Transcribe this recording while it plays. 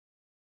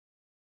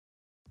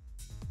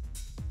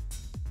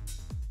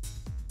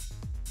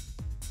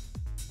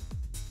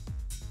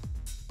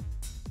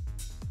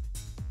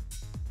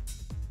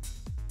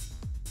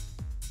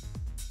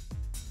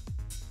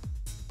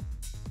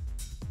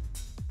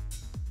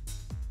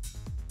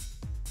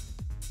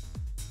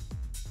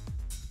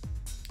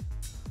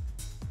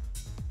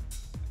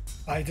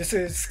Hi, this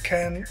is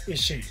Ken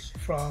Ishii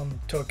from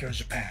Tokyo,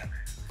 Japan.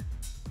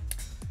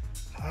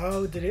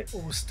 How did it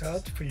all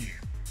start for you?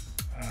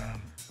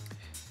 Um,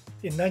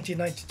 in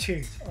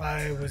 1992,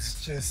 I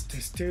was just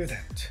a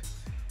student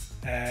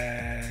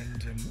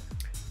and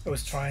I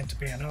was trying to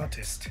be an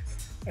artist.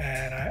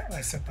 And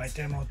I sent my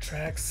demo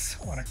tracks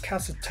on a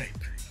cassette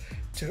tape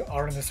to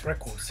RNS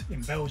Records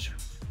in Belgium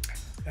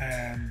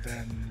and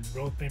then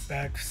wrote me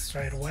back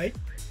straight away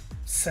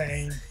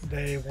saying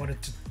they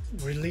wanted to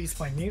release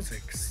my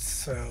music.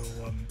 So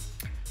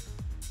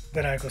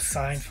then I got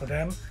signed for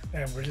them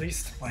and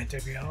released my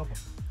debut album.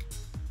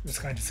 It was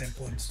kind of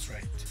simple and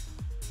straight.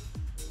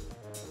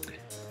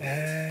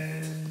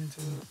 And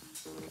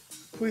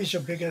who is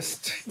your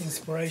biggest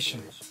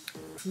inspiration?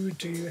 Who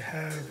do you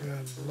have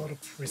a lot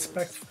of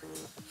respect for?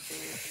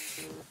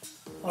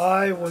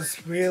 I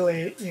was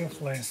really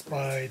influenced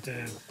by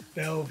the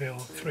Belleville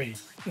 3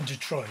 in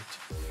Detroit,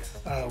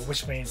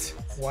 which means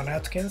Juan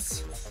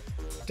Atkins,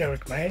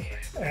 Derek May,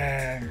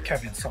 and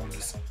Kevin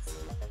Saunderson.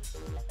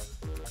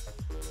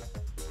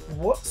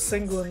 What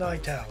single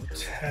night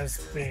out has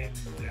been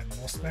the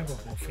most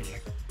memorable for you?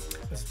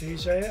 As a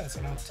DJ, as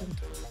an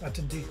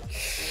attendee?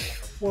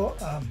 Well,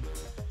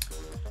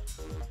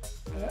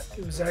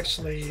 it was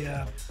actually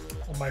on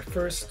my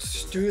first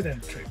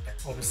student trip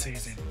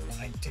overseas in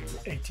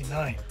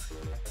 1989.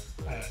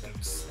 That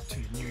was to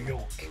New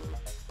York.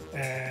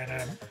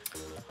 And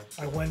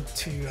I went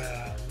to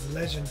a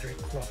legendary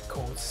club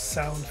called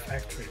Sound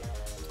Factory.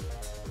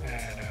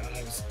 And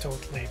I was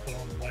totally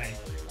blown away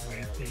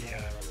with the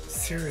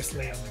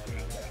seriously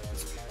underground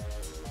atmosphere.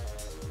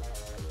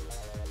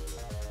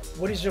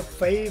 What is your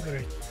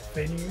favorite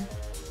venue?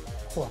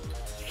 Club?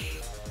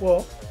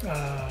 Well,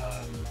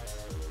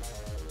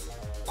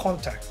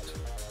 Contact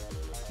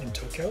in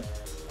Tokyo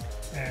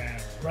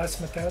and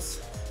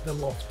Razzmatazz, The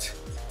Loft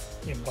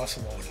in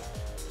Barcelona.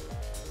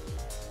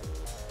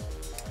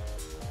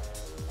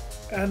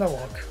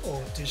 Analog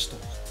or digital?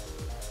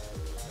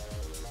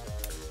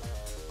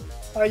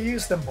 I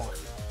use them both.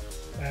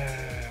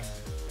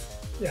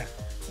 Yeah,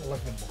 I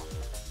love them both.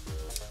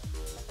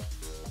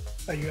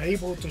 Are you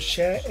able to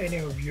share any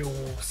of your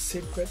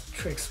secret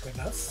tricks with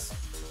us?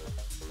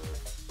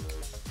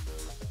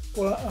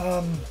 Well,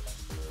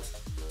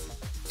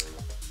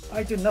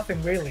 I do nothing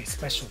really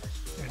special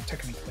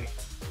technically,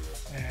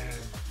 and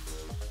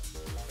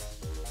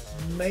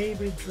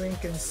maybe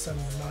drinking some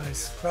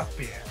nice craft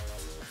beer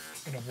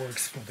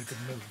works for the good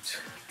mood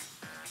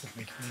of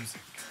making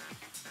music.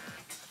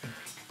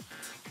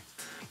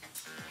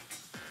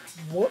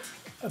 What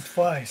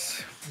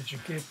advice would you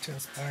give to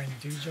aspiring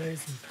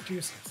DJs and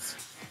producers?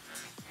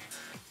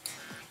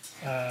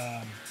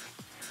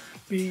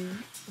 Be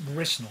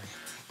original,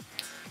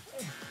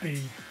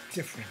 be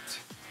different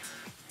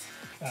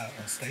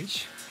on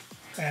stage,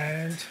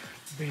 and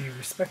be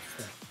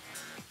respectful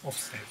off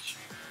stage.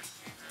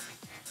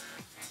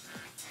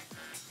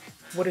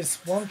 What is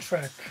one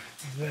track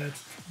that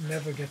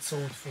never gets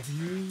old for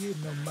you,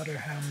 no matter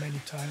how many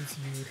times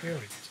you hear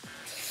it?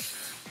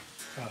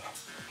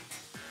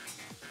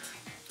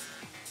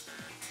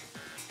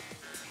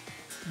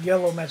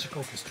 Yellow Magic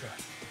Orchestra,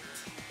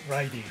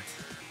 Riding.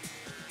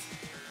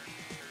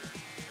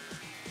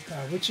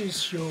 Which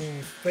is your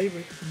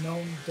favorite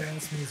known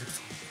dance music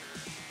song?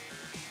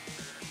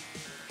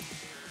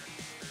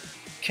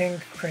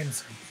 King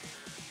Crimson,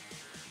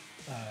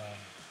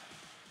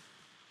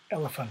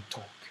 Elephant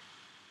Talk.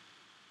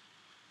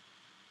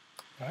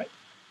 All right.